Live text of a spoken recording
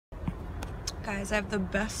Guys, I have the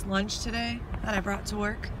best lunch today that I brought to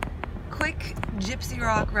work. Quick Gypsy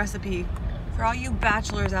rock recipe for all you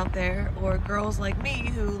bachelors out there, or girls like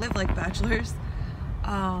me who live like bachelors.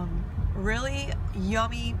 Really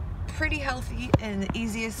yummy, pretty healthy, and the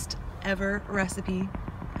easiest ever recipe.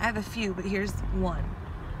 I have a few, but here's one.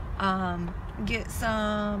 Get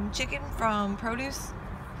some chicken from produce,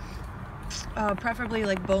 preferably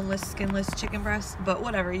like boneless, skinless chicken breast, but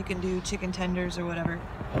whatever, you can do chicken tenders or whatever.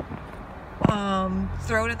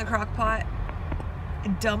 Throw it in the crock pot,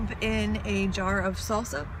 dump in a jar of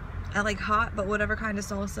salsa. I like hot, but whatever kind of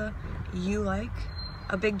salsa you like,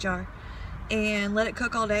 a big jar, and let it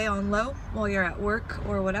cook all day on low while you're at work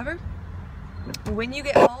or whatever. When you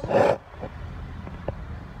get home,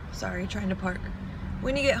 sorry, trying to park.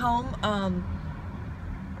 When you get home,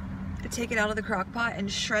 take it out of the crock pot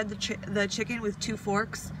and shred the chicken with 2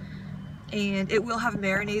 forks, and it will have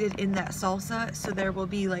marinated in that salsa, so there will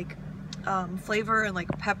be like flavor and like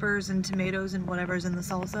peppers and tomatoes and whatever's in the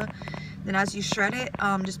salsa. Then as you shred it,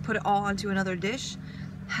 just put it all onto another dish.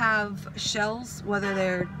 Have shells, whether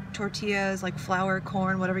they're tortillas, like flour,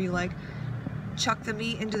 corn, whatever you like. Chuck the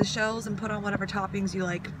meat into the shells and put on whatever toppings you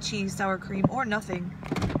like, cheese, sour cream, or nothing.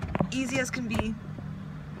 Easy as can be.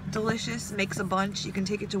 Delicious, makes a bunch. You can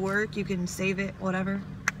take it to work, you can save it, whatever.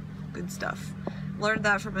 Good stuff. Learned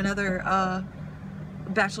that from another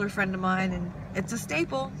bachelor friend of mine, and it's a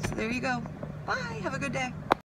staple, so there you go. Bye, have a good day.